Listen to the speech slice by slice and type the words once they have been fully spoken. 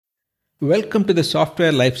Welcome to the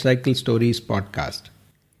Software Lifecycle Stories podcast.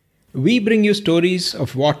 We bring you stories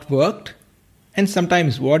of what worked and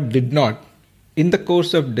sometimes what did not in the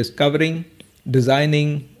course of discovering,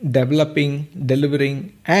 designing, developing,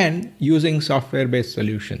 delivering, and using software based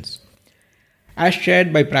solutions, as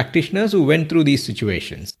shared by practitioners who went through these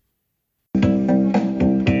situations.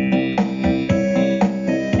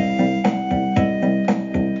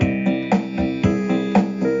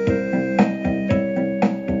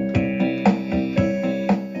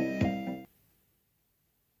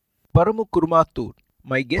 Paramu Kurmathur,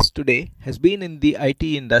 my guest today, has been in the IT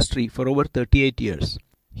industry for over 38 years.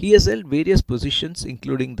 He has held various positions,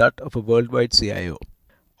 including that of a worldwide CIO.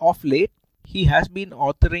 Of late, he has been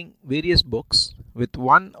authoring various books, with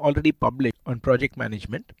one already published on project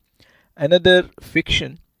management, another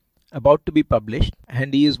fiction about to be published,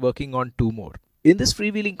 and he is working on two more. In this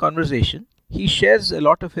freewheeling conversation, he shares a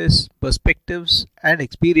lot of his perspectives and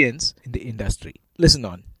experience in the industry. Listen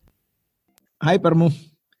on. Hi, Paramu.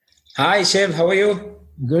 Hi, Shiv. How are you?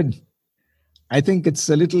 Good. I think it's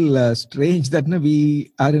a little strange that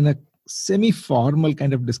we are in a semi-formal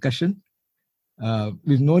kind of discussion.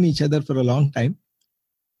 We've known each other for a long time.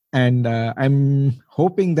 And I'm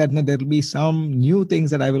hoping that there will be some new things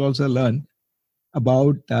that I will also learn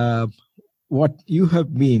about what you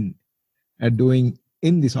have been doing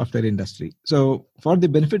in the software industry. So for the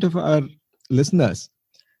benefit of our listeners,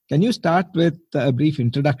 can you start with a brief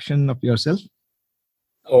introduction of yourself?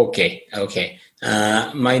 Okay.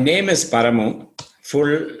 My name is Paramu.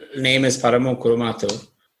 Full name is Paramu Kurmathur.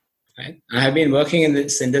 Right? I have been working in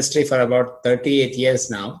this industry for about 38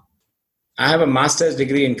 years now. I have a master's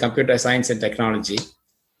degree in computer science and technology.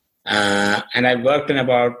 And I've worked in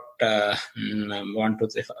about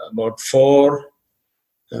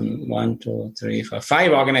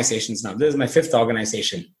five organizations now. This is my fifth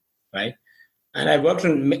organization, right? And I've worked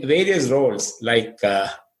in various roles like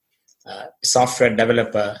software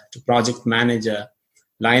developer to project manager,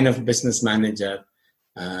 line of business manager,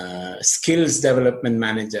 skills development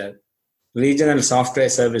manager, regional software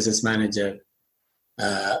services manager.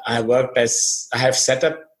 I have set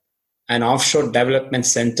up an offshore development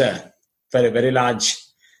center for a very large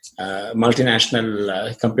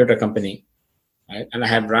multinational computer company. Right? And I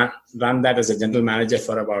have run that as a general manager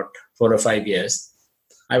for about 4 or 5 years.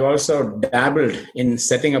 I've also dabbled in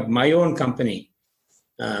setting up my own company,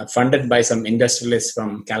 funded by some industrialists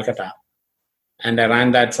from Calcutta. And I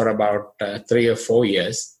ran that for about 3 or 4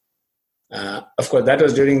 years. Of course, that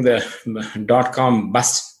was during the .com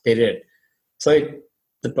bust period. So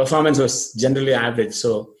the performance was generally average.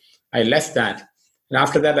 So I left that. And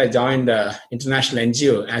after that, I joined International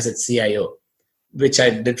NGO as its CIO, which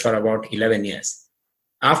I did for about 11 years.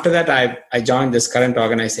 After that, I joined this current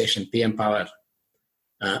organization, PM Power.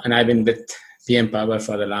 And I've been with PM Power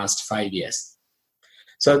for the last 5 years.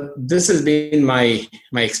 So this has been my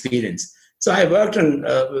experience. So I worked on.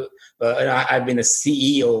 I've been a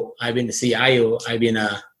CEO. I've been a CIO. I've been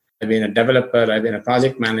a developer. I've been a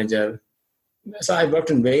project manager. So I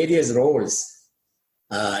worked in various roles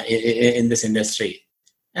in this industry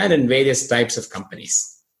and in various types of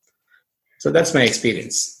companies. So that's my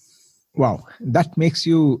experience. Wow, that makes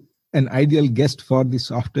you an ideal guest for the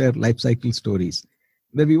software lifecycle stories,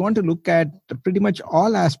 where we want to look at pretty much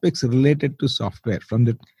all aspects related to software, from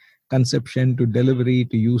the conception to delivery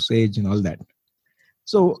to usage and all that.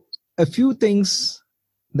 So a few things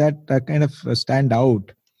that kind of stand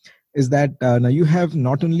out is that now you have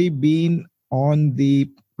not only been on the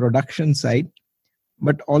production side,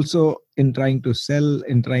 but also in trying to sell,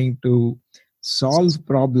 in trying to solve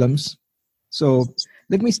problems. So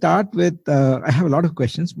let me start with, I have a lot of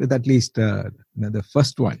questions, with at least the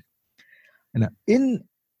first one. In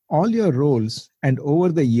all your roles and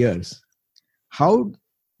over the years, how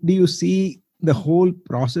do you see the whole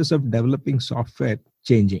process of developing software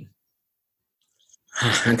changing?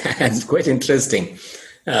 That's quite interesting.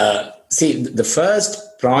 See, the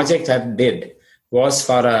first project I did was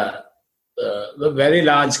for a very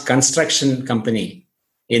large construction company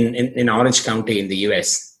in Orange County in the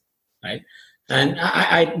US, right? And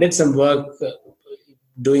I did some work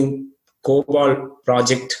doing COBOL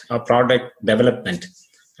project or product development,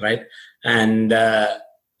 right? And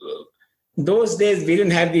those days, we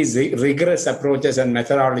didn't have these rigorous approaches and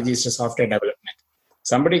methodologies to software development.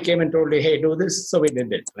 Somebody came and told me, hey, do this. So we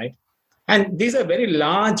did it, right? And these are very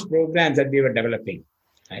large programs that we were developing,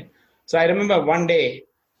 right? So I remember one day,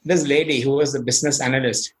 this lady who was the business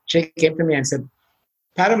analyst, she came to me and said,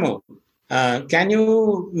 Paramu, can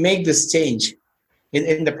you make this change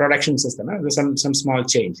in the production system? There's some small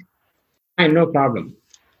change. No problem.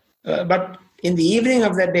 But In the evening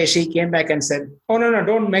of that day, she came back and said, "Oh, no,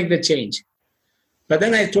 don't make the change." But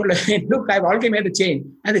then I told her, "Look, I've already made the change,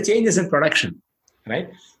 and the change is in production, right?"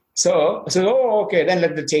 Oh, okay, then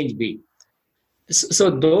let the change be. So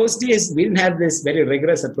those days we didn't have this very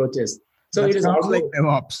rigorous approaches. So That it is sounds almost like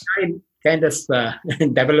DevOps. kind of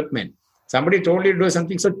development. Somebody told you to do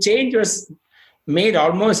something, so change was made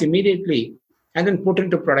almost immediately and then put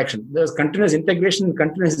into production. There was continuous integration,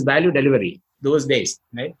 continuous value delivery those days,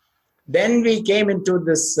 right? Then we came into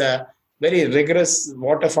this very rigorous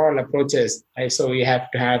waterfall approaches. So we have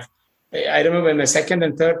to have. I remember in the second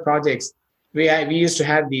and third projects, we used to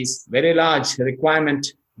have these very large requirement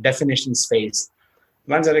definitions phase.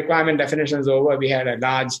 Once the requirement definition is over, we had a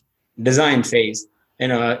large design phase,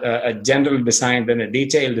 a general design, then a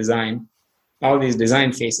detailed design, all these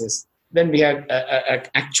design phases. Then we had a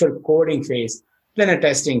actual coding phase, then a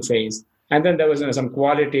testing phase, and then there was some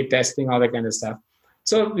quality testing, all that kind of stuff.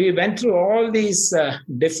 So we went through all these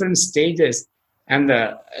different stages, and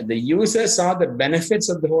the user saw the benefits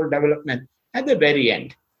of the whole development at the very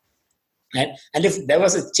end. And if there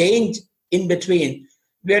was a change in between,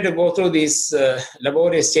 we had to go through this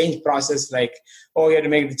laborious change process, like, you had to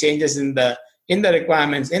make the changes in the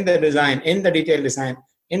requirements, in the design, in the detailed design,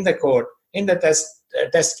 in the code, in the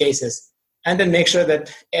test cases, and then make sure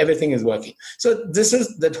that everything is working. So this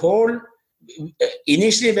is that whole.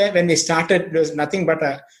 Initially, when we started, there was nothing but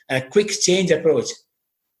a quick change approach.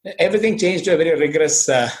 Everything changed to a very rigorous,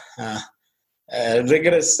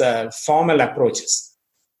 formal approaches.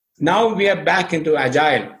 Now we are back into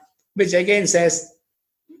Agile, which again says,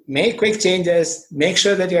 make quick changes, make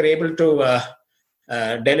sure that you're able to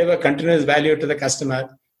deliver continuous value to the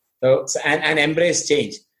customer, and embrace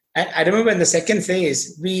change. And I remember in the second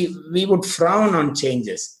phase, we would frown on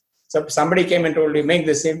changes. So if somebody came and told you, make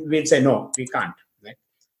the same, we'd say, no, we can't. Right?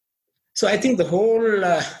 So I think the whole,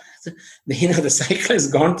 the cycle has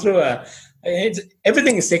gone through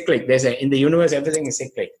everything is cyclic. They say in the universe, everything is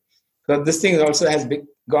cyclic. So this thing also has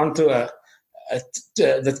gone through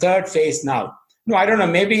the third phase now. No, I don't know.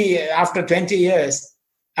 Maybe after 20 years,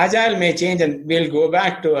 Agile may change and we'll go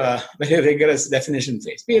back to a very rigorous definition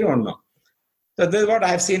phase. We don't know. So this is what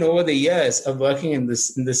I've seen over the years of working in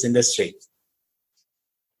this industry.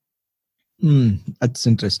 That's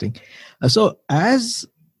interesting. So as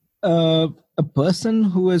a person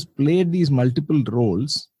who has played these multiple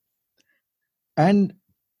roles, and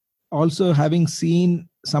also having seen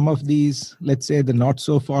some of these, let's say the not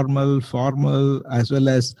so formal, as well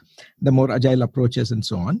as the more agile approaches and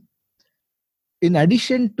so on, in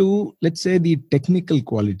addition to, let's say, the technical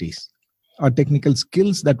qualities or technical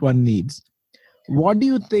skills that one needs, what do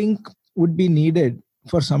you think would be needed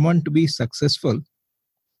for someone to be successful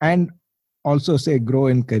and also, say, grow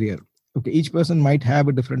in career? Okay, each person might have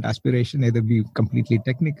a different aspiration, either be completely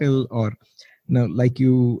technical or, like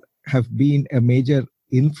you have been a major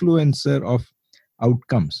influencer of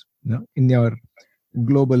outcomes, in your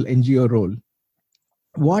global NGO role.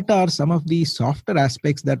 What are some of the softer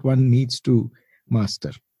aspects that one needs to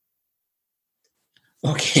master?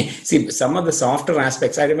 Okay, see, some of the softer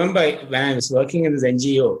aspects. I remember when I was working in this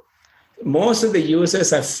NGO, most of the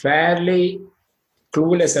users are fairly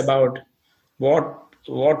clueless about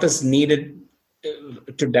what is needed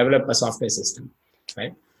to develop a software system,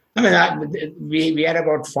 right? I mean, we had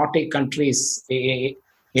about 40 countries. I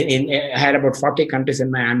had about 40 countries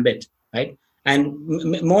in my ambit, right? And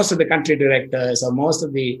most of the country directors or most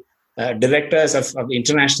of the directors of the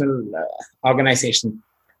international organization,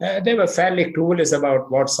 they were fairly clueless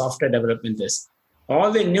about what software development is.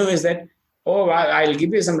 All they knew is that, I'll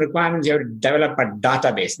give you some requirements. You have to develop a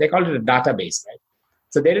database. They called it a database, right?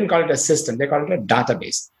 So they didn't call it a system. They called it a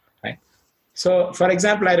database, right? So, for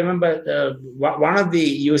example, I remember one of the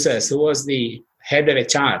users who was the head of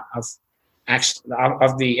HR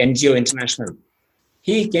of the NGO International.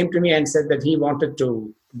 He came to me and said that he wanted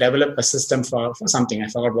to develop a system for something. I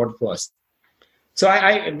forgot what it was. So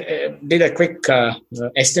I did a quick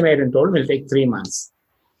estimate and told him it'll take 3 months.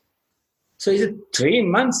 So he said, 3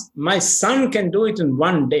 months? My son can do it in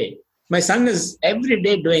 1 day. My son is every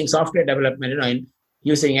day doing software development,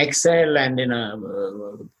 using Excel and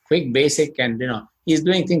quick basic, and he's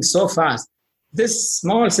doing things so fast. This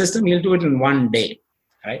small system, he'll do it in 1 day,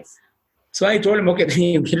 right? So I told him, okay, then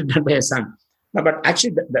he'll get it done by his son. No, but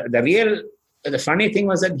actually, the funny thing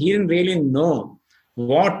was that he didn't really know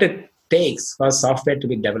what it takes for software to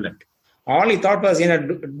be developed. All he thought was,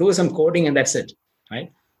 do some coding and that's it,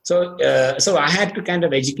 right? So I had to kind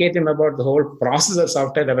of educate him about the whole process of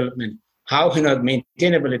software development, how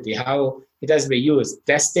maintainability, how it has to be used,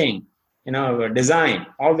 testing, design,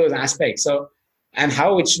 all those aspects. So, and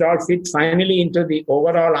how it should all fit finally into the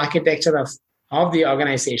overall architecture of of the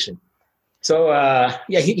organization. So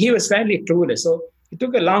he was fairly clueless. So it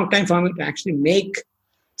took a long time for me to actually make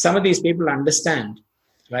some of these people understand,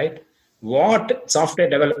 right, what software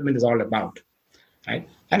development is all about, right?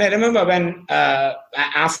 And I remember when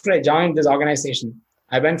after I joined this organization,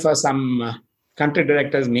 I went for some country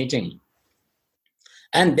directors meeting,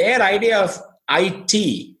 and their idea of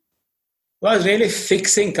IT was really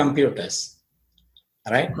fixing computers,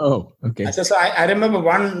 right? Oh, okay. So I remember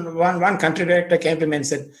one country director came to me and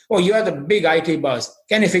said, "Oh, you are the big IT boss.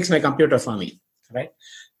 Can you fix my computer for me?" Right?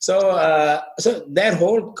 So their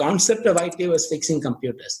whole concept of IT was fixing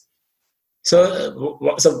computers. So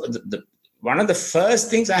one of the first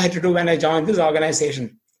things I had to do when I joined this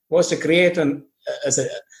organization was to create an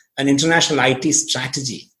international IT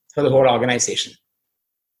strategy for the whole organization,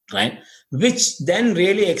 right? Which then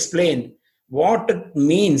really explained what it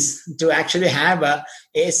means to actually have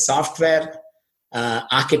a software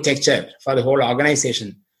architecture for the whole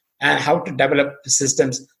organization, and how to develop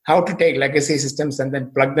systems, how to take legacy systems and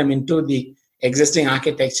then plug them into the existing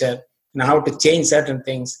architecture, and how to change certain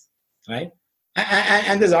things, right?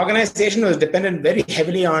 And this organization was dependent very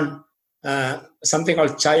heavily on something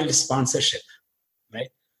called child sponsorship,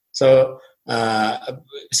 right? So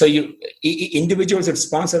individuals would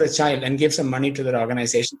sponsor a child and give some money to their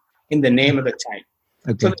organization in the name of the child.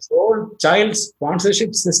 Okay. So this whole child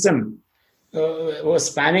sponsorship system was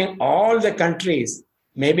spanning all the countries,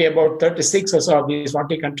 maybe about 36 or so of these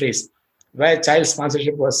 40 countries where child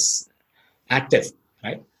sponsorship was active,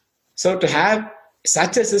 right? So to have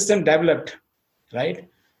such a system developed, right,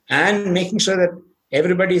 and making sure that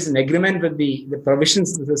everybody is in agreement with the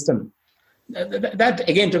provisions of the system, that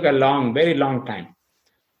again took a very long time.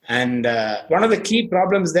 And one of the key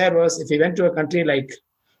problems there was, if you went to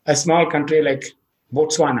a small country like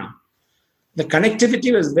Botswana, the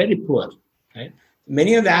connectivity was very poor, right?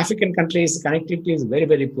 Many of the African countries, the connectivity is very,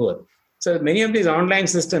 very poor. So many of these online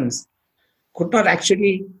systems could not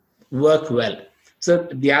actually work well. So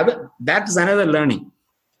that is another learning,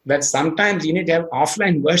 that sometimes you need to have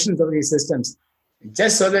offline versions of these systems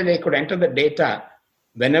just so that they could enter the data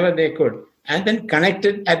whenever they could, and then connect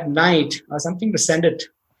it at night or something to send it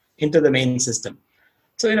into the main system.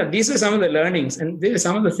 So, these are some of the learnings, and these are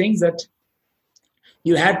some of the things that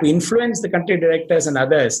you had to influence the country directors and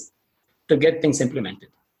others to get things implemented.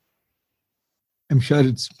 I'm sure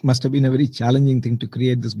it must have been a very challenging thing to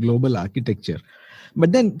create this global architecture.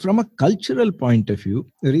 But then from a cultural point of view,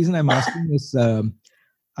 the reason I'm asking is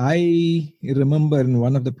I remember in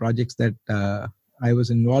one of the projects that I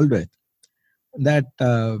was involved with, that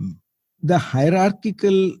the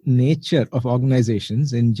hierarchical nature of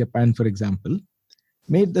organizations in Japan, for example,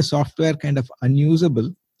 made the software kind of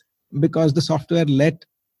unusable, because the software let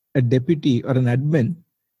a deputy or an admin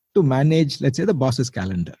to manage, let's say, the boss's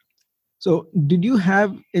calendar. So did you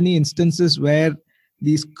have any instances where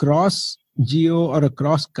these cross-geo or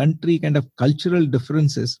cross-country kind of cultural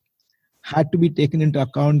differences had to be taken into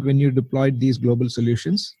account when you deployed these global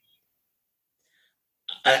solutions?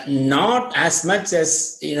 Not as much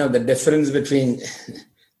as, the difference between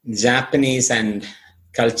Japanese and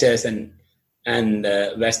cultures and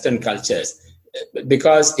Western cultures.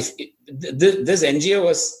 Because if this NGO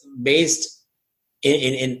was based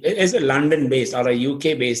it's a London-based or a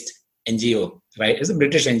UK-based NGO, right? It's a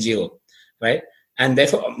British NGO, right? And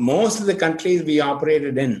therefore, most of the countries we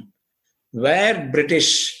operated in were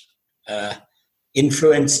British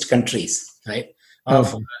influenced countries, right? Or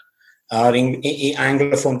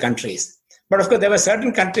Anglophone countries. But of course, there were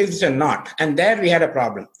certain countries which are not. And there we had a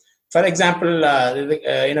problem. For example,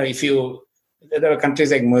 there were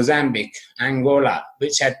countries like Mozambique, Angola,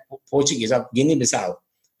 which had Portuguese, or Guinea-Bissau,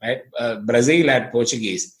 right? Brazil had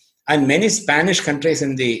Portuguese, and many Spanish countries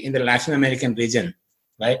in the Latin American region,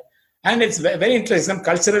 right? And it's very interesting, some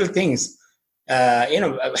cultural things, where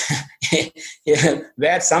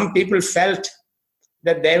some people felt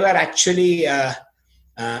that they were actually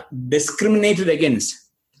discriminated against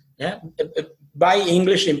by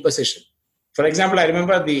English imposition. For example, I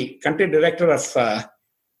remember the country director of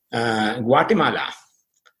Guatemala,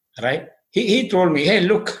 right? He told me, hey,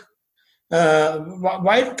 look,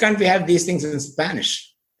 why can't we have these things in Spanish?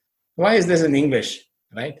 Why is this in English,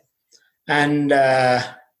 right? And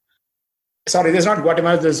sorry, this is not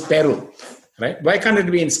Guatemala, this is Peru, right? Why can't it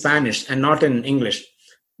be in Spanish and not in English?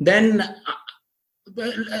 Then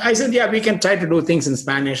I said, yeah, we can try to do things in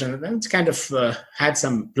Spanish, and then kind of had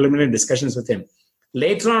some preliminary discussions with him.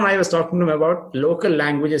 Later on, I was talking to him about local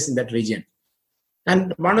languages in that region.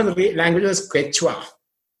 And one of the languages was Quechua.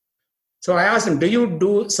 So I asked him, do you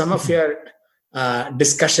do some of your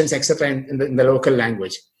discussions, etc., in the local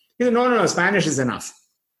language? He said, no, Spanish is enough.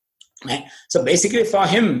 Right? So basically for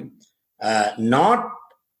him, not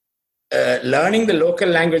learning the local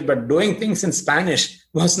language but doing things in Spanish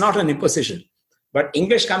was not an imposition. But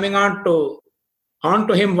English coming onto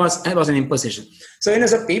him was an imposition. So,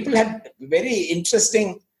 so people had very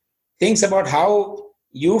interesting things about how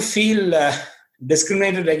you feel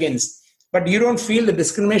discriminated against, but you don't feel the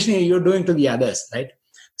discrimination you're doing to the others, right?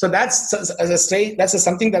 So that's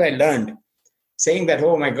something that I learned, saying that,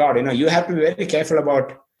 oh my God, you have to be very careful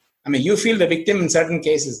about, you feel the victim in certain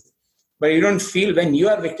cases, but you don't feel when you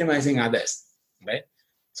are victimizing others, right?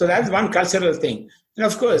 So that's one cultural thing. And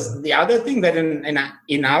of course, the other thing that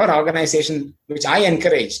in our organization, which I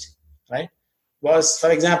encouraged, right, was,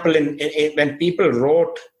 for example, when people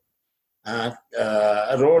wrote,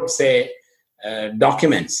 say,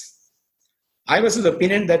 documents, I was of the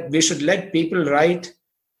opinion that we should let people write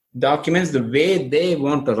documents the way they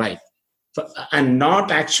want to write, and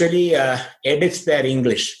not actually edit their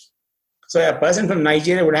English. So a person from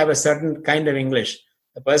Nigeria would have a certain kind of English,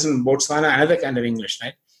 a person from Botswana, another kind of English,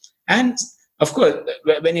 right? And of course,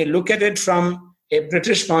 when you look at it from a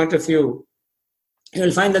British point of view, you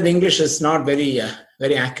will find that the English is not very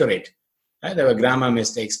accurate. Right? There were grammar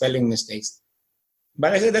mistakes, spelling mistakes.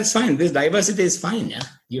 But I said, that's fine. This diversity is fine. Yeah?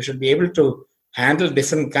 You should be able to handle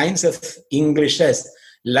different kinds of Englishes,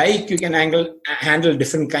 like you can handle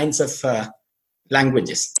different kinds of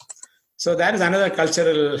languages. So that is another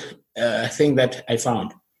cultural thing that I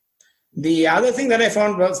found. The other thing that I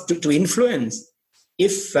found was to influence.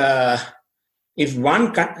 If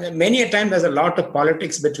many a time there's a lot of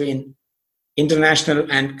politics between international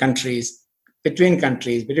and countries, between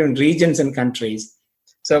regions and countries.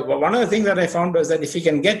 So one of the things that I found was that if you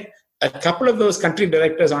can get a couple of those country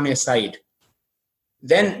directors on your side,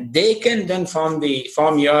 then they can then form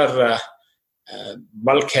your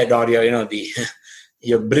bulkhead, or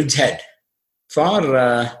your bridgehead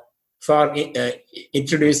for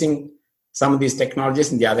introducing some of these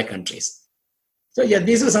technologies in the other countries. So yeah,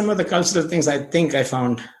 these are some of the cultural things I think I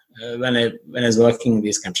found when I was working in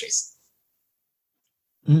these countries.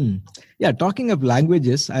 Yeah, talking of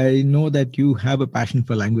languages, I know that you have a passion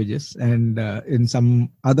for languages, and in some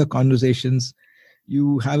other conversations,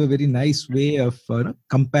 you have a very nice way of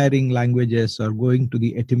comparing languages or going to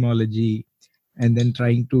the etymology and then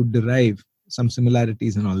trying to derive some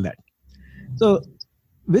similarities and all that. So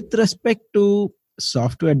with respect to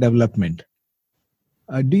software development,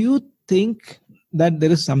 do you think that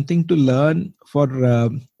there is something to learn for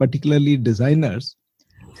particularly designers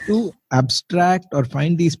to abstract or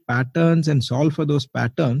find these patterns and solve for those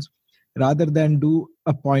patterns rather than do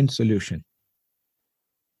a point solution?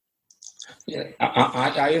 Yeah.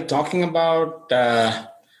 Are you talking about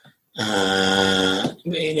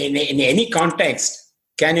in any context,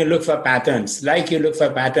 can you look for patterns like you look for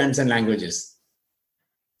patterns in languages?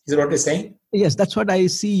 Is that what you're saying? Yes, that's what I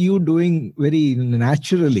see you doing very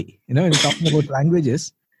naturally. In talking about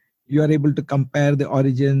languages, you are able to compare the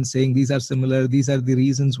origins, saying these are similar, these are the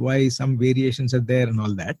reasons why some variations are there and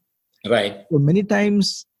all that. Right. So many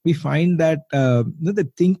times we find that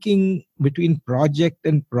the thinking between project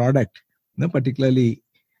and product, particularly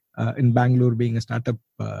in Bangalore being a startup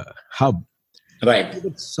hub, right,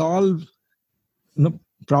 could solve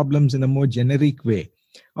problems in a more generic way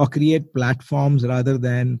or create platforms rather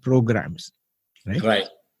than programs. Right.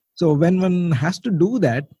 So when one has to do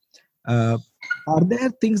that, are there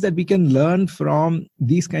things that we can learn from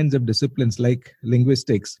these kinds of disciplines like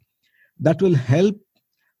linguistics that will help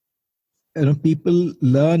people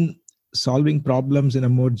learn solving problems in a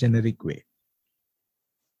more generic way?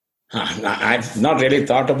 I've not really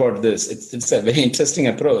thought about this. It's a very interesting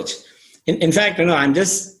approach. In fact, I'm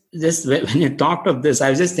just when you talked of this, I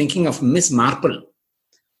was just thinking of Miss Marple.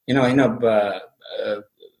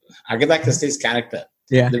 Agatha Christie's character.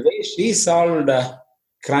 Yeah. The way she solved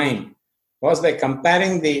crime was by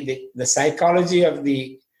comparing the psychology of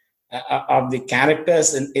the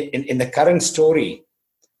characters in the current story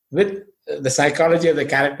with the psychology of the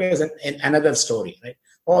characters in another story, right?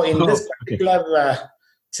 Or in this particular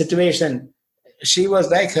situation, she was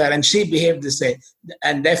like her and she behaved this way,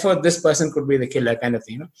 and therefore this person could be the killer, kind of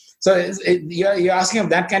thing. So you're asking of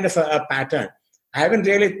that kind of a pattern. I haven't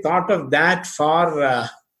really thought of that for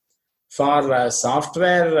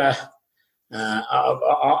software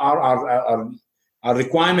or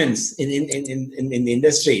requirements in the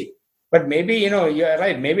industry. But maybe you're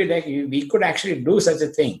right. Maybe we could actually do such a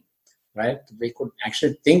thing, right? We could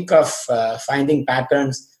actually think of finding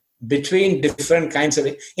patterns between different kinds of.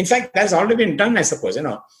 In fact, that's already been done, I suppose.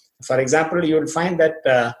 For example, you would find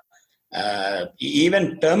that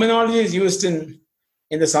even terminologies used in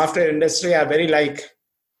the software industry are very like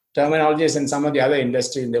terminologies in some of the other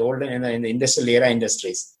industries, in the industrial era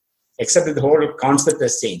industries, except that the whole concept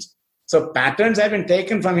has changed. So patterns have been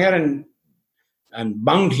taken from here and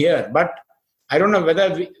bunged here, but I don't know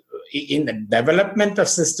whether in the development of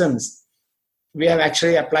systems, we have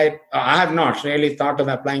actually applied. I have not really thought of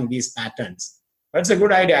applying these patterns. But it's a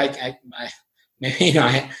good idea. Maybe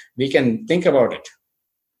we can think about it.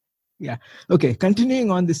 Yeah. Okay. Continuing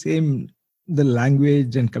on the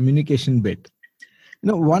language and communication bit.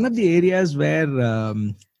 One of the areas where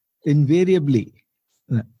invariably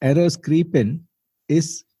errors creep in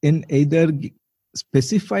is in either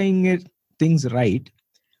specifying things right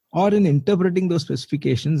or in interpreting those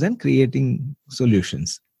specifications and creating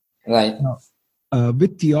solutions. Right. Now,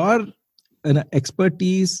 with your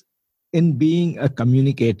expertise in being a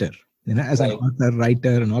communicator, as an author,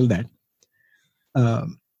 writer, and all that,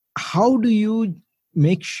 how do you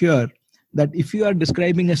make sure that if you are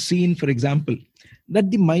describing a scene, for example,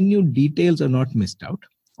 that the minute details are not missed out?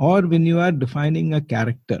 Or when you are defining a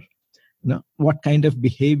character, what kind of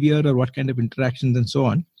behavior or what kind of interactions and so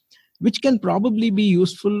on, which can probably be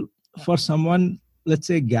useful for someone, let's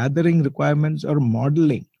say, gathering requirements or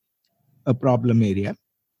modeling a problem area,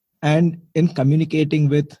 and in communicating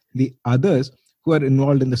with the others who are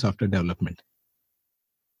involved in the software development.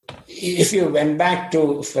 If you went back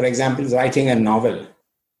to, for example, writing a novel,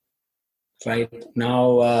 right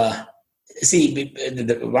now,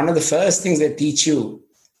 one of the first things they teach you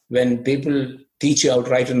when people teach you how to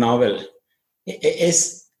write a novel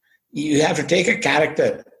is you have to take a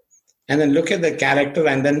character and then look at the character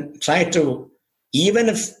and then try to, even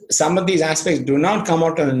if some of these aspects do not come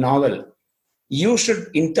out in a novel, you should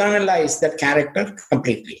internalize that character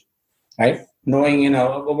completely, right? Knowing,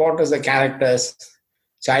 what is the character's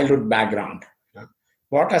childhood background?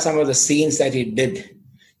 What are some of the scenes that he did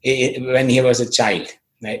when he was a child,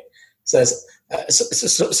 right? So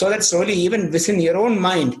that slowly, even within your own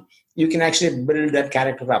mind, you can actually build that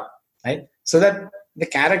character up, right? So that the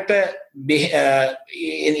character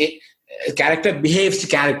behaves to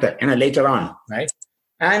character, later on, right?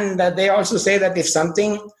 And they also say that if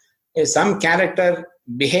some character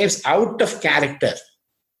behaves out of character,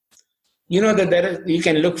 that you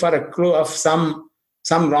can look for a clue of some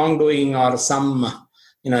wrongdoing or some,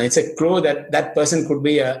 it's a clue that person could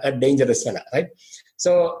be a dangerous fellow, right?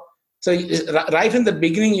 So right in the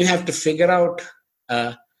beginning, you have to figure out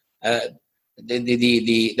the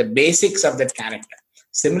basics of that character.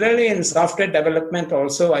 Similarly, in software development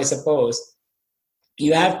also, I suppose,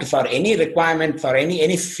 you have to, for any requirement, for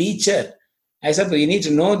any feature, I suppose you need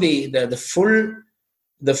to know the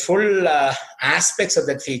full aspects of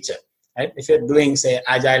that feature, right? If you're doing, say,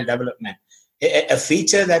 agile development, a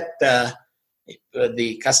feature that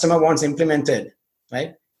the customer wants implemented,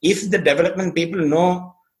 right? If the development people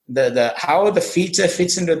know how the feature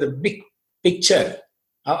fits into the big picture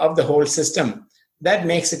of the whole system, that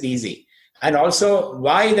makes it easy. And also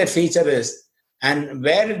why that feature is and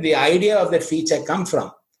where did the idea of that feature come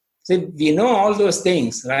from. So if we know all those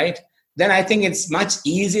things, right, then I think it's much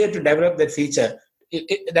easier to develop that feature.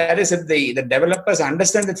 That is, if the developers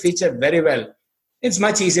understand that feature very well, it's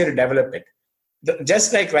much easier to develop it.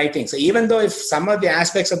 Just like writing. So even though if some of the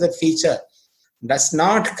aspects of that feature does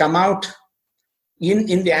not come out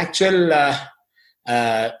in the actual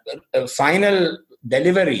final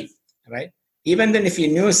delivery, right? Even then, if you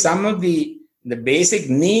knew some of the basic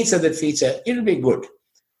needs of the feature, it will be good.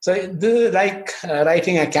 So this is like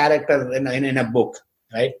writing a character in a book,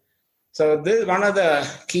 right? So this is one of the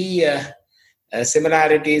key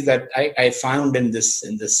similarities that I found in this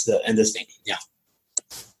thing. Yeah.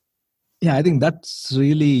 Yeah, I think that's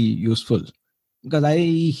really useful because I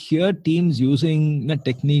hear teams using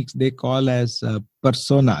techniques they call as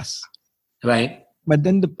personas. Right. But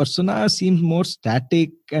then the persona seems more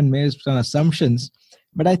static and based on assumptions.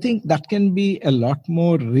 But I think that can be a lot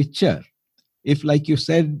more richer if, like you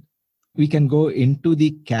said, we can go into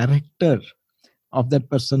the character of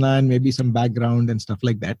that persona and maybe some background and stuff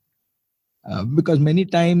like that. Because many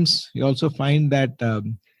times you also find that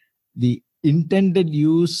the intended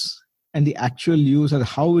use and the actual use or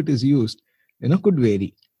how it is used, could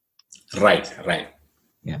vary. Right.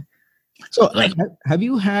 Yeah. So right. Have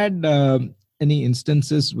you had any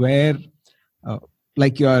instances where,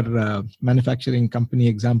 like your manufacturing company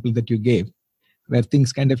example that you gave, where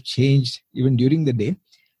things kind of changed even during the day,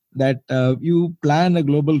 that you plan a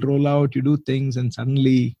global rollout, you do things, and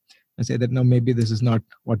suddenly say that, no, maybe this is not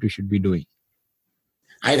what we should be doing?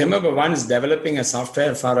 I remember once developing a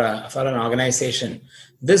software for an organization.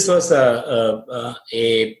 This was a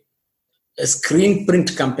screen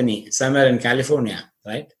print company somewhere in California,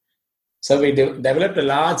 right? So we developed a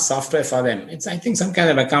large software for them. It's, I think, some kind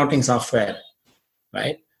of accounting software,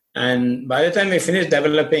 right? And by the time we finished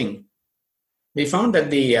developing, we found that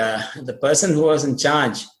the person who was in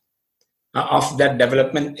charge of that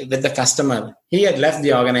development with the customer, he had left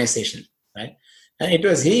the organization, right? And it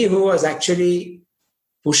was he who was actually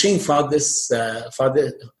pushing for this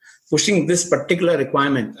pushing this particular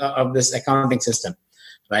requirement of this accounting system,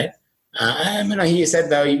 right? He said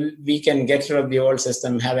that we can get rid of the old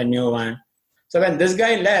system, have a new one. So when this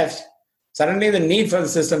guy left, suddenly the need for the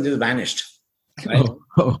system just vanished, right?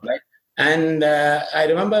 Right? And I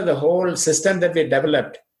remember the whole system that we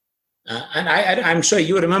developed. And I'm sure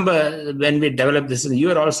you remember when we developed this. You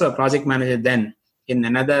were also a project manager then in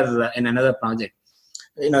another project.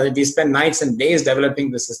 We spent nights and days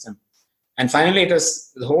developing the system, and finally,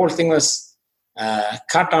 the whole thing was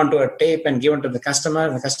cut onto a tape and given to the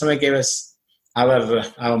customer. The customer gave us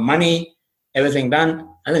our money, everything done,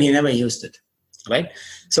 and then he never used it. Right.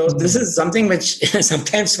 So this is something which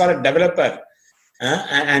sometimes for a developer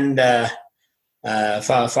and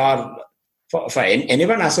for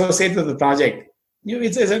anyone associated with the project,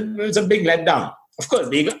 it's a big letdown. Of course,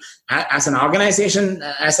 as an organization,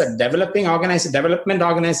 as a development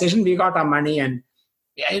organization, we got our money and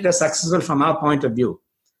it was successful from our point of view.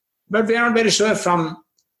 But we are not very sure from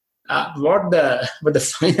what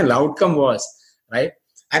the final outcome was, right?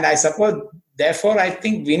 And I suppose, therefore, I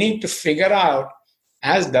think we need to figure out,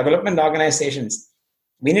 as development organizations,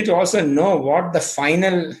 we need to also know what the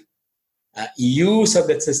final use of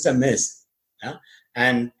that system is.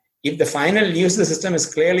 And if the final use of the system is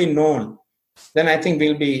clearly known, then I think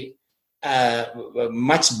we'll be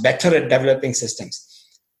much better at developing systems.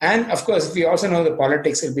 And of course, if we also know the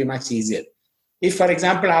politics, it'll be much easier. If, for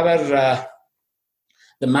example,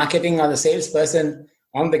 the marketing or the salesperson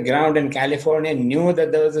on the ground in California knew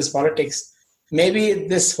that there was this politics, maybe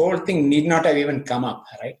this whole thing need not have even come up,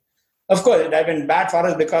 right? Of course, it would have been bad for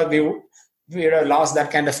us because we would have lost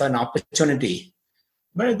that kind of an opportunity.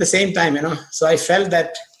 But at the same time, so I felt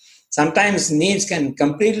that sometimes needs can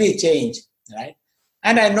completely change, right?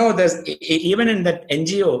 And I know there's, even in that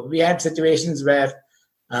NGO, we had situations where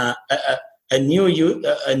a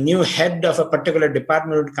new head of a particular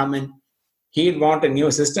department would come in. He'd want a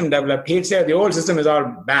new system developed. He'd say, the old system is all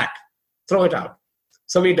bad. Throw it out.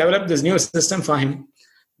 So we developed this new system for him.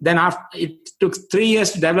 Then it took 3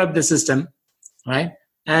 years to develop the system, right?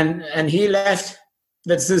 And he left.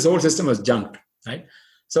 That this whole system was junked, right?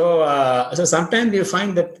 So sometimes you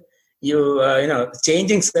find that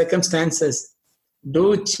changing circumstances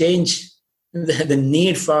do change the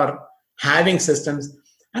need for having systems.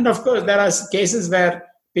 And of course, there are cases where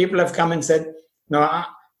people have come and said, no,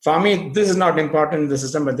 for me, this is not important in the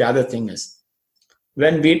system, but the other thing is.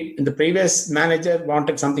 When the previous manager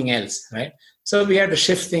wanted something else, right? So we had to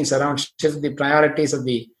shift things around, shift the priorities of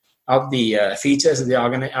the features of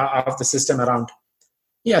the system around.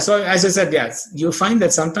 Yeah, so as I said, yes, you find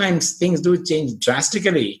that sometimes things do change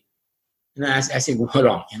drastically as you go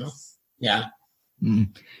along, Yeah.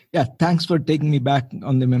 Yeah, thanks for taking me back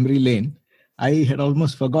on the memory lane. I had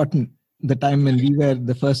almost forgotten the time when we were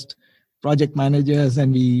the first project managers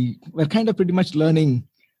and we were kind of pretty much learning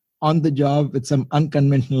on the job with some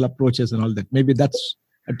unconventional approaches and all that. Maybe that's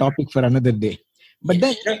a topic for another day. But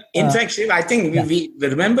then, in fact, Shiv, I think we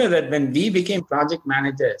remember that when we became project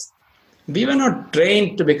managers, we were not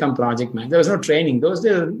trained to become project managers. There was no training. Those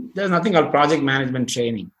days, there was nothing called project management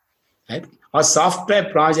training, right? Or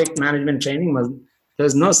software project management training there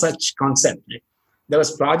was no such concept. Right? There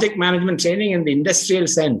was project management training in the industrial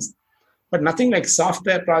sense, but nothing like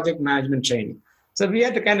software project management training. So we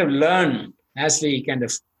had to kind of learn as we kind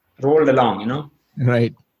of rolled along,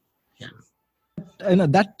 Right. Yeah.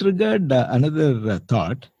 That triggered another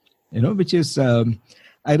thought, which is, I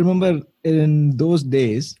remember in those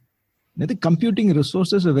days, the computing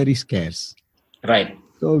resources were very scarce. Right.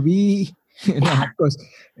 So we, of course,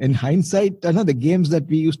 in hindsight, the games that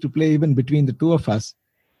we used to play even between the two of us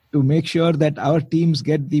to make sure that our teams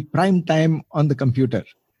get the prime time on the computer.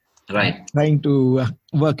 Right. Trying to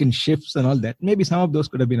work in shifts and all that. Maybe some of those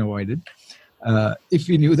could have been avoided if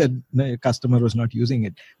we knew that the customer was not using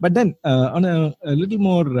it. But then on a little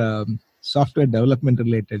more software development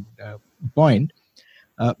related point,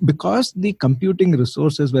 because the computing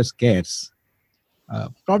resources were scarce,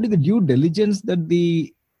 probably the due diligence that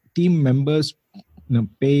the team members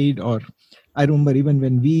paid, or I remember even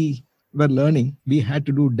when we were learning, we had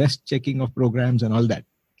to do desk checking of programs and all that.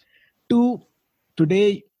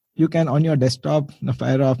 Today, you can on your desktop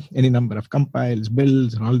fire off any number of compiles,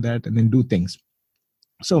 builds, and all that, and then do things.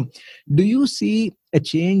 So, do you see a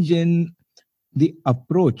change in the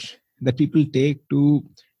approach that people take to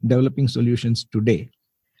developing solutions today.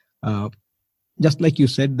 Just like you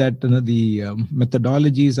said that the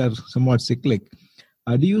methodologies are somewhat cyclic.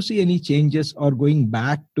 Do you see any changes or going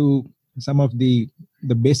back to some of the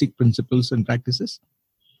basic principles and practices?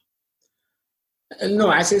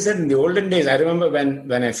 No, as I said, in the olden days, I remember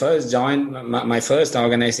when I first joined my first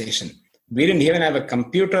organization, we didn't even have a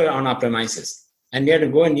computer on our premises. And we had to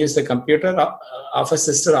go and use the computer of a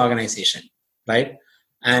sister organization, right?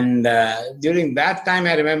 And during that time,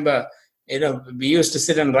 I remember, we used to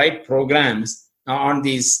sit and write programs on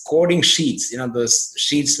these coding sheets, those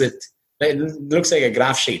sheets with, it looks like a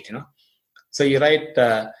graph sheet, So you write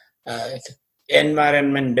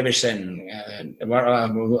environment division,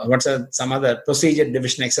 what's some other procedure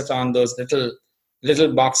division, etc. on those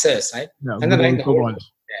little boxes, right? Yeah, and then write the whole there,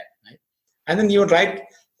 right? And then you would write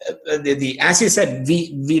as you said,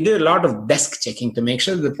 we did a lot of desk checking to make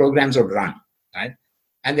sure the programs would run, right?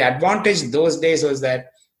 And the advantage those days was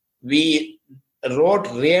that we wrote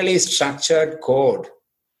really structured code,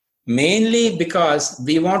 mainly because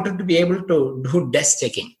we wanted to be able to do desk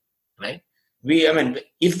checking, right?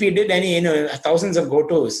 If we did any, thousands of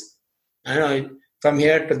go-tos, from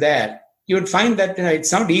here to there, you would find that,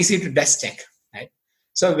 it's not easy to desk check, right?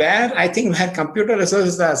 So where computer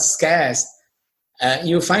resources are scarce,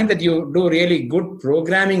 you find that you do really good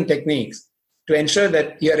programming techniques to ensure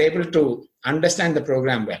that you are able to understand the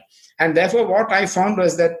program well. And therefore, what I found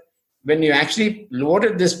was that when you actually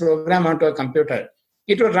loaded this program onto a computer,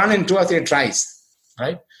 it would run in 2 or 3 tries,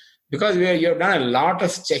 right? Because you've done a lot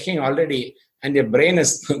of checking already, and your brain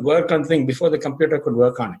has worked on things before the computer could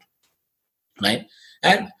work on it, right?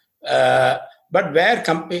 And but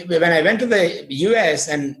when I went to the US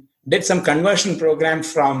and did some conversion program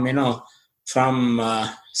from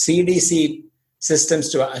CDC systems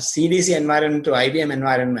to CDC environment to IBM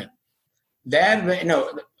environment, there when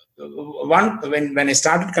I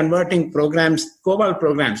started converting programs, COBOL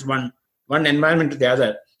programs, one environment to the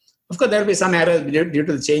other, of course there will be some errors due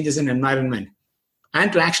to the changes in environment. And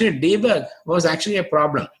to actually debug was actually a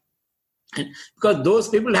problem. And because those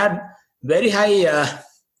people had very high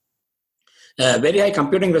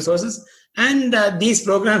computing resources, and these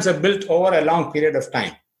programs are built over a long period of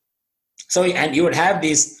time. So, and you would have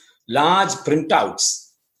these large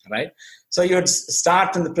printouts, right? So you would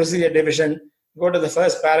start in the procedure division, go to the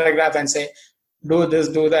first paragraph and say, do this,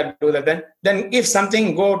 do that, do that. Then if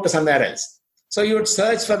something, go to somewhere else. So you would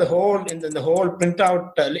search for the whole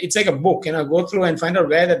printout. It's like a book, go through and find out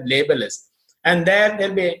where the label is. And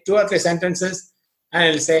there'll be 2 or 3 sentences, and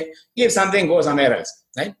it'll say, if something, go somewhere else,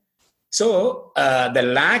 right? So the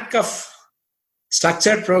lack of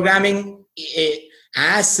structured programming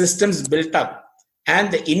as systems built up, and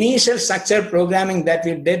the initial structured programming that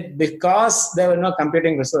we did because there were no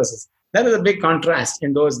computing resources, that was a big contrast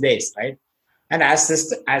in those days, right? And as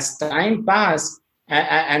time passed,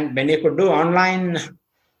 and when you could do online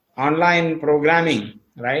programming,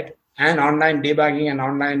 right, and online debugging and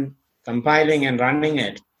online compiling and running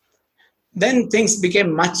it, then things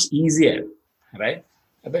became much easier, right?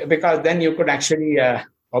 Because then you could actually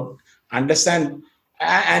understand,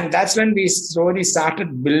 and that's when we slowly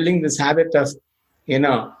started building this habit of,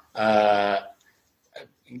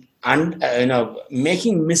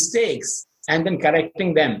 making mistakes and then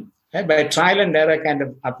correcting them, right, by trial and error kind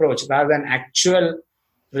of approach rather than actual,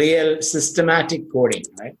 real, systematic coding,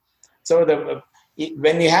 right? So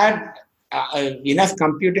when you had enough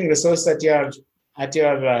computing resource in your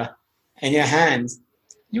hands,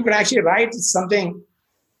 you could actually write something.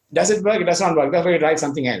 Does it work? It does not work. Therefore, you write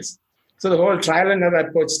something else. So the whole trial and error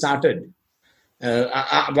approach started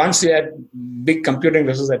once you had big computing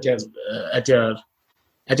resources at your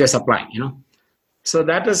supply. So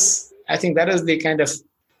I think that is the kind of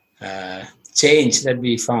change that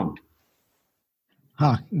we found.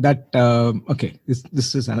 Okay.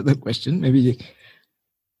 This is another question. Maybe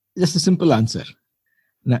just a simple answer.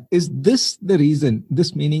 Now, is this the reason?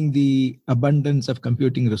 This meaning the abundance of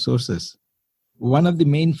computing resources, one of the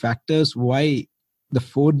main factors why the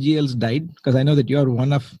 4GLs died? Because I know that you are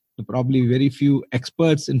one of the probably very few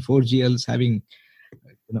experts in 4GLs, having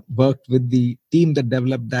worked with the team that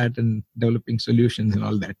developed that and developing solutions and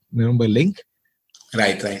all that. Remember Link?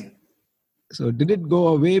 Right. So did it go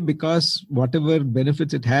away because whatever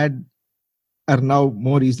benefits it had are now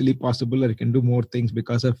more easily possible, or you can do more things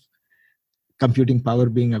because of computing power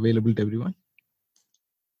being available to everyone?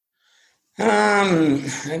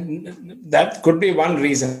 That could be one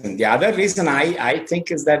reason. The other reason I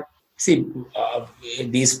think is that,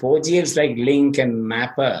 these 4GLs like Link and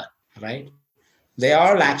Mapper, right? They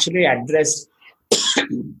all actually addressed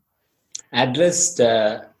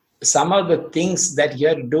some of the things that you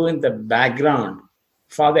have to do in the background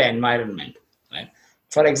for the environment, right?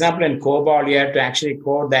 For example, in COBOL, you have to actually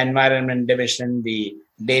code the environment division, the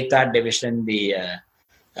data division, the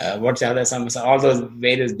what's the other, all those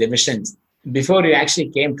various divisions before you actually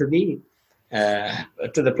came to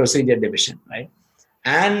the procedure division, right?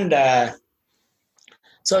 And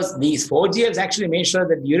so these 4GLs actually made sure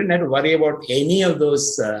that you didn't have to worry about any of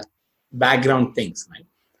those background things, right?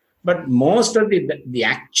 But most of the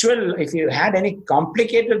actual, if you had any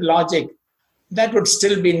complicated logic, that would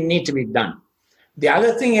still need to be done. The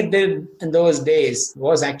other thing it did in those days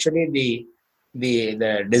was actually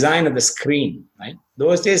the design of the screen, right?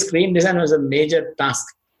 Those days, screen design was a major task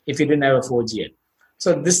if you didn't have a 4GL.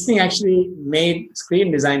 So this thing actually made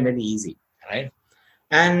screen design very easy, right?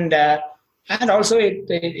 And also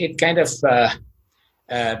it kind of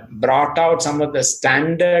brought out some of the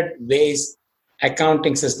standard ways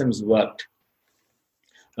accounting systems worked,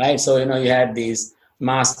 right? So, you had these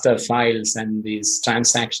master files and these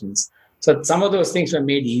transactions. So some of those things were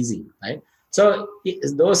made easy, right? So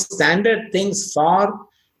those standard things for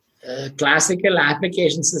classical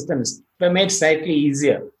application systems were made slightly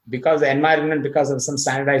easier because the environment, because of some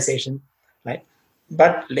standardization, right?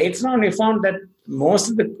 But later on, we found that most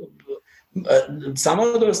of some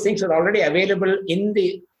of those things are already available in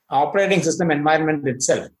the operating system environment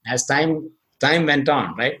itself as time went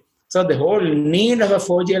on, right? So the whole need of a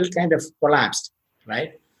 4GL kind of collapsed,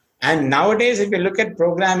 right? And nowadays, if you look at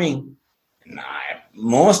programming,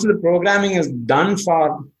 most of the programming is done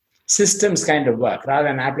for systems kind of work rather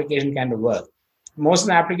than application kind of work. Most of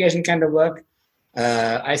the application kind of work,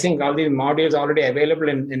 I think all these modules are already available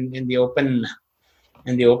in the open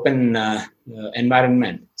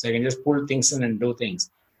environment, so you can just pull things in and do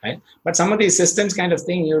things, right? But some of these systems kind of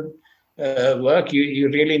thing, you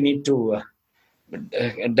really need to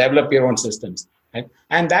develop your own systems, right?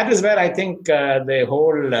 And that is where I think the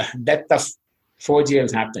whole death of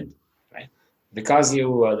 4GLs happened, right? Because the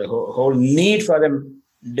whole need for them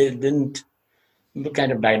didn't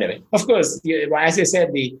kind of died away. Of course, as I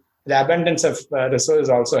said, the abundance of resources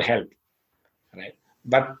also helped, right?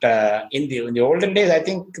 But in the olden days, I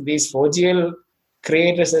think these 4GL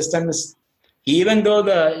creator systems, even though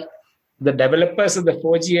the developers of the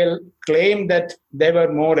 4GL claimed that they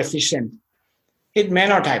were more efficient, it may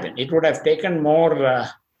not have been. It would have taken more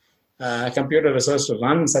computer resource to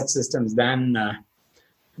run such systems than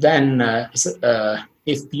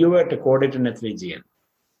if you were to code it in a 3GL.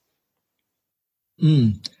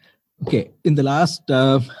 Okay. In the last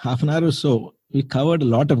half an hour or so, we covered a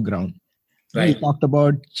lot of ground. Right. We talked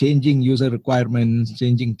about changing user requirements,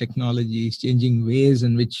 changing technologies, changing ways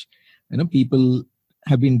in which people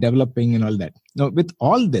have been developing and all that. Now, with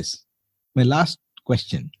all this, my last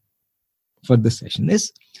question for this session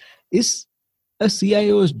is a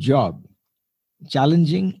CIO's job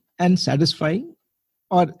challenging and satisfying,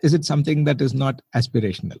 or is it something that is not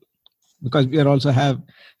aspirational? Because we also have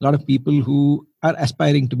a lot of people who are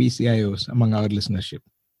aspiring to be CIOs among our listenership.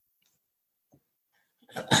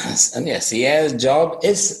 And yeah, CIO's job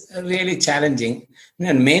is really challenging,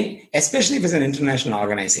 especially if it's an international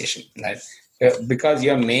organization, right? Because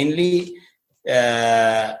you're mainly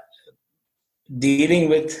dealing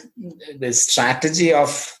with the strategy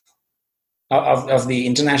of the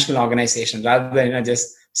international organization rather than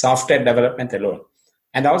just software development alone.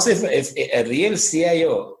 And also, if a real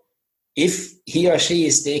CIO, if he or she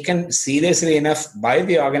is taken seriously enough by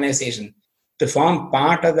the organization to form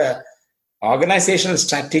part of the organizational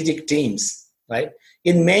strategic teams, right?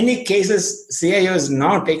 In many cases, CIO is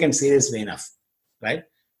not taken seriously enough, right?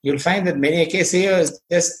 You'll find that many cases CIO is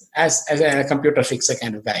just as a computer fixer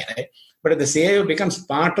kind of guy, right? But if the CIO becomes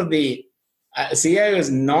part of the CIO is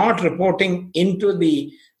not reporting into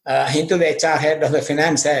the HR head or the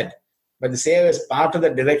finance head, but the CIO is part of the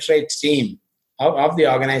directorate team of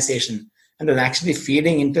the organization and is actually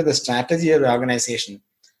feeding into the strategy of the organization.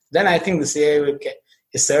 Then I think the CIO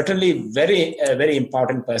is certainly a very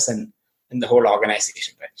important person in the whole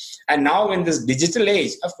organization, right? And now in this digital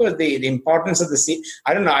age, of course, the importance of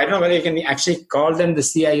I don't know whether you can actually call them the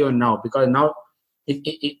CIO now, because now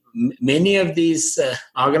many of these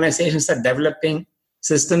organizations are developing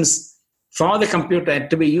systems for the computer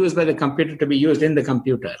to be used by the computer, to be used in the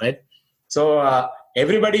computer, right? So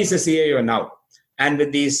everybody is a CIO now. And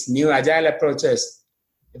with these new agile approaches,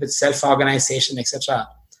 with self-organization, etc.,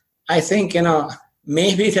 I think,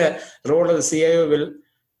 maybe the role of the CIO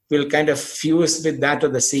will kind of fuse with that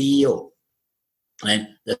of the CEO. And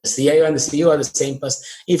the CIO and the CEO are the same person.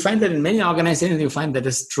 You find that in many organizations, you find that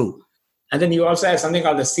is true. And then you also have something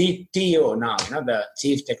called the CTO now, the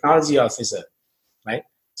Chief Technology Officer, right?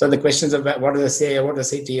 So the questions of what is the CIO, what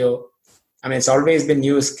is the CTO? I mean, it's always been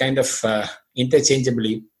used kind of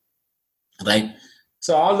interchangeably, right?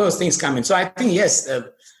 So all those things come in. So I think, yes,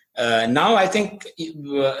 now I think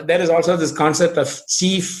there is also this concept of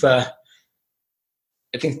chief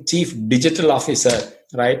digital officer,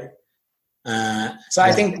 right? So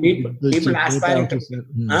I think The people chief data aspiring to, officer.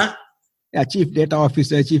 huh? Yeah, chief data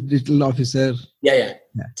officer, chief digital officer. Yeah.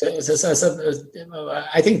 Yeah. So,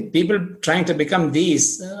 I think people trying to become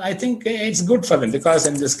these, I think it's good for them, because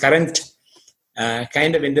in this current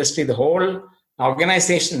kind of industry, the whole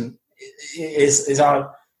organization is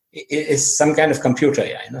some kind of computer.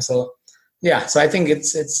 So I think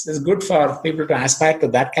it's good for people to aspire to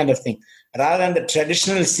that kind of thing, rather than the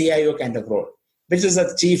traditional CIO kind of role, which is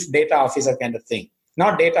a chief data officer kind of thing.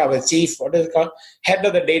 Not data, but chief, what is it called? Head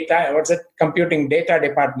of the data, what's it? Computing data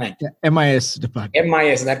department. Yeah, MIS department.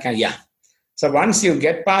 MIS, that kind, yeah. So once you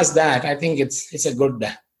get past that, I think it's a good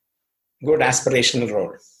aspirational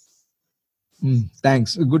role.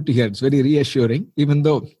 Thanks. Good to hear. It's very reassuring. Even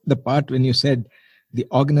though the part when you said the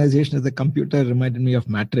organization as a computer reminded me of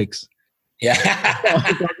Matrix. Yeah.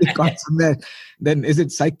 Then is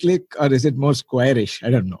it cyclic or is it more squarish?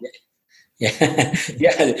 I don't know.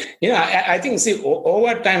 Yeah. I think, see,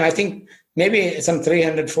 over time, I think maybe some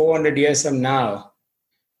 300, 400 years from now,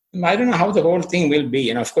 I don't know how the whole thing will be.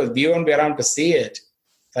 Of course, we won't be around to see it,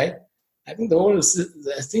 right? I think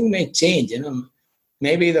the thing may change.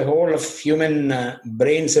 Maybe the whole of human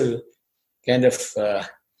brains will kind of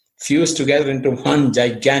fuse together into one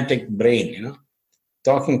gigantic brain.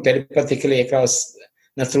 Talking telepathically across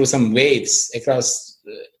through some waves across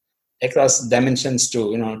dimensions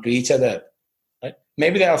to each other. Right?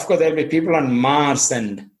 Maybe there'll be people on Mars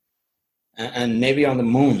and maybe on the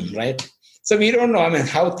moon, right? So we don't know.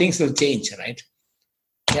 How things will change, right?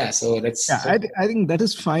 Yeah. So that's. Yeah, I think that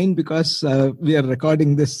is fine, because we are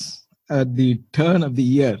recording this at the turn of the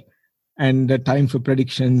year, and the time for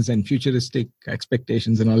predictions and futuristic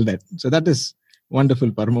expectations and all that. So that is wonderful,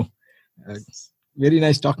 Parmo. Very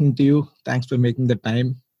nice talking to you. Thanks for making the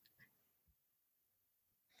time.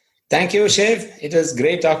 Thank you, Shiv. It was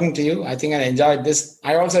great talking to you. I think I enjoyed this.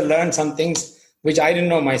 I also learned some things which I didn't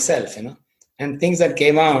know myself, and things that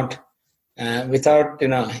came out without,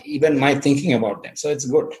 even my thinking about them. So it's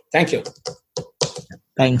good. Thank you.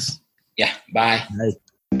 Thanks. Yeah. Bye. Bye.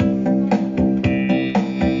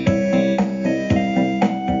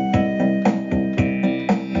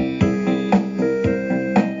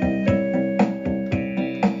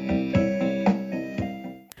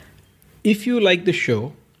 If you like the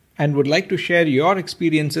show and would like to share your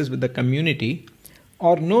experiences with the community,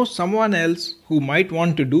 or know someone else who might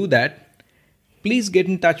want to do that, please get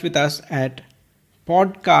in touch with us at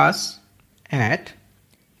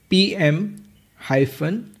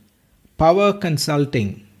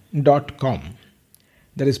podcast@pm-powerconsulting.com.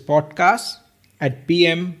 That is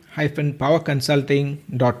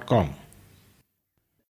podcast@pm-powerconsulting.com.